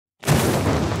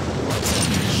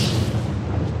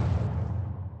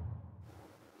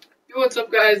what's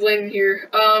up guys, Landon here.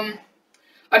 I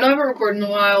know I haven't recorded in a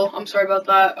while, I'm sorry about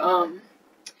that,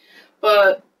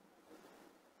 but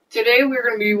today we're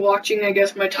going to be watching, I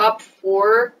guess, my top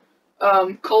 4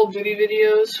 Call of Duty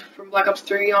videos from Black Ops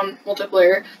 3 on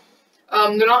multiplayer.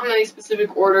 They're not in any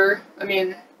specific order. I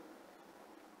mean,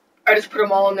 I just put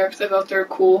them all in there because I thought they were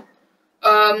cool.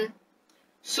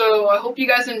 So I hope you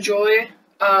guys enjoy.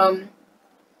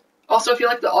 Also, if you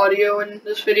like the audio in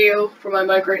this video from my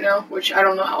mic right now, which I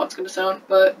don't know how it's going to sound,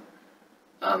 but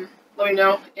let me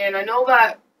know. And I know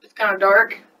that it's kind of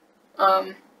dark,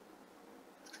 because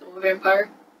I'm a vampire.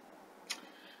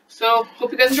 So,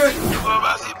 hope you guys enjoy.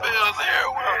 I see bills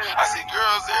everywhere, I see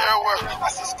girls everywhere, I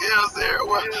see skills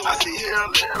everywhere, I see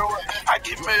hills everywhere, I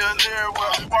get mail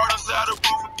everywhere. Martins out of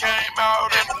booth came out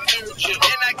in the new shit,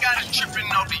 and I got it tripping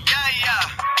over,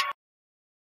 yeah.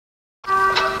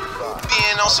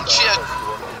 Being on some chill,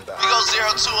 we go 0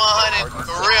 to 100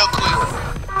 real quick.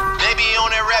 They be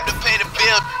on that rap to pay the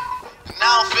bill, and I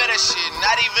don't feel that shit,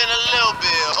 not even a little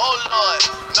bit. Oh Lord,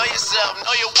 know yourself,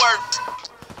 know your worth.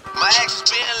 My actions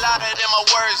being louder than my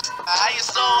words. How you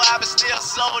soul, I been still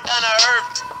sold down to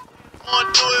earth.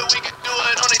 Wanna do it, we can do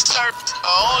it on the turf.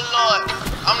 Oh Lord,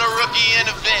 I'm the rookie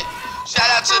in the vet. Shout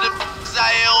out to the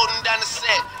I holding down the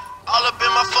set. All up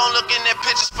in my phone looking at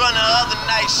pictures from the other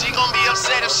night. She gon' be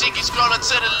upset if she keeps scrolling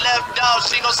to the left, dog.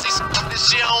 She gon' see something that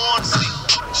she don't want to see.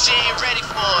 She ain't ready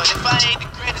for it. If I ain't the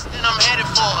greatest, then I'm headed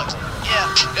for it. Yeah,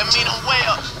 that mean I'm way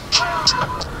up.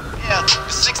 Yeah,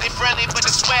 the 6 ain't friendly, but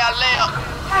this way I lay up.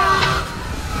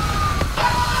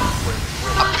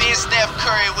 I been Steph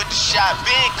Curry with the shot,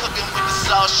 been cooking with the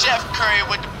sauce, Chef Curry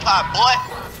with the pot, boy.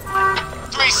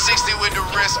 360 with the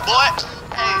wrist, boy.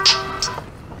 Hey,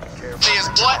 this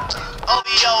boy.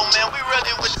 OVO, man, we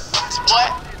really with the boy.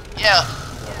 Yeah,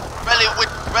 really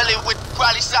with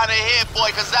quality side of the head, boy,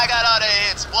 cause I got all the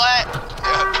hits, boy.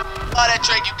 Yeah, all that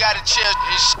Drake, you gotta chill,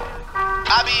 this shit.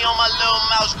 I be on my little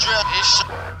mouse drip, this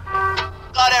shit.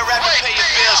 All that rap to pay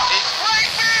your bill.